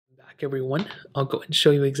back everyone. I'll go and show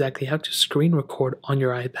you exactly how to screen record on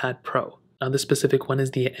your iPad Pro. Now this specific one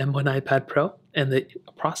is the M1 iPad Pro, and the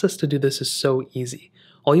process to do this is so easy.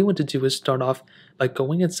 All you want to do is start off by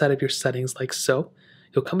going inside of your settings like so.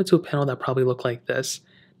 You'll come into a panel that probably look like this.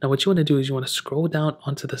 Now what you want to do is you want to scroll down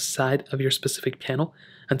onto the side of your specific panel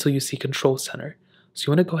until you see Control Center. So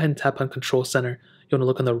you want to go ahead and tap on Control Center. You want to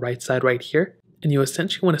look on the right side right here. And you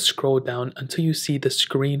essentially want to scroll down until you see the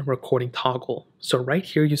screen recording toggle. So right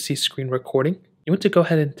here you see screen recording. You want to go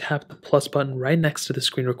ahead and tap the plus button right next to the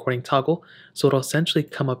screen recording toggle, so it'll essentially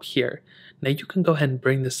come up here. Now you can go ahead and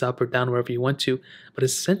bring this up or down wherever you want to, but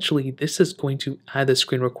essentially this is going to add the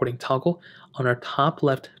screen recording toggle on our top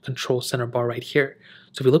left control center bar right here.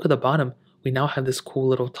 So if we look at the bottom, we now have this cool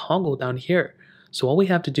little toggle down here. So all we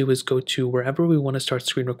have to do is go to wherever we want to start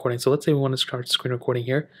screen recording. So let's say we want to start screen recording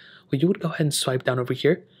here. Well, you would go ahead and swipe down over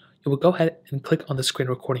here. You will go ahead and click on the screen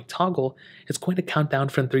recording toggle. It's going to count down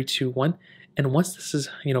from 3, 2, 1. And once this is,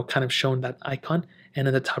 kind of shown that icon, and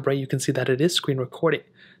in the top right, you can see that it is screen recording.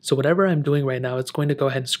 So whatever I'm doing right now, it's going to go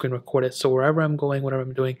ahead and screen record it. So wherever I'm going, whatever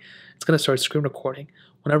I'm doing, it's going to start screen recording.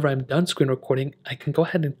 Whenever I'm done screen recording, I can go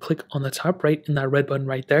ahead and click on the top right in that red button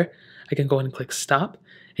right there. I can go ahead and click stop.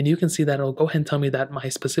 And you can see that it'll go ahead and tell me that my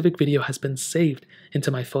specific video has been saved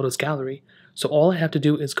into my photos gallery. So all I have to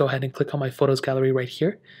do is go ahead and click on my photos gallery right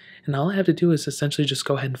here. And all I have to do is essentially just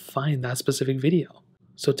go ahead and find that specific video.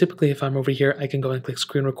 So typically if I'm over here, I can go and click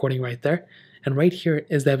screen recording right there. And right here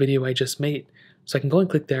is that video I just made. So I can go and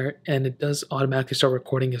click there, and it does automatically start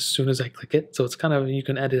recording as soon as I click it. So it's kind of, you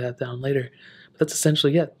can edit that down later. But that's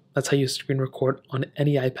essentially it. That's how you screen record on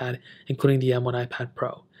any iPad, including the M1 iPad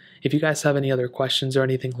Pro. If you guys have any other questions or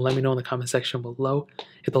anything, let me know in the comment section below.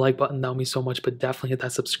 Hit the like button, that would mean so much, but definitely hit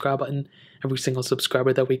that subscribe button. Every single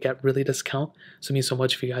subscriber that we get really does count, so it means so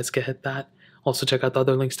much if you guys can hit that. Also check out the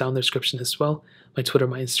other links down in the description as well. My Twitter,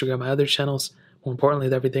 my Instagram, my other channels. More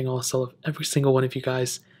importantly, everything also of every single one of you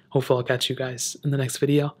guys. Hopefully I'll catch you guys in the next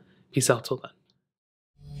video. Peace out till then.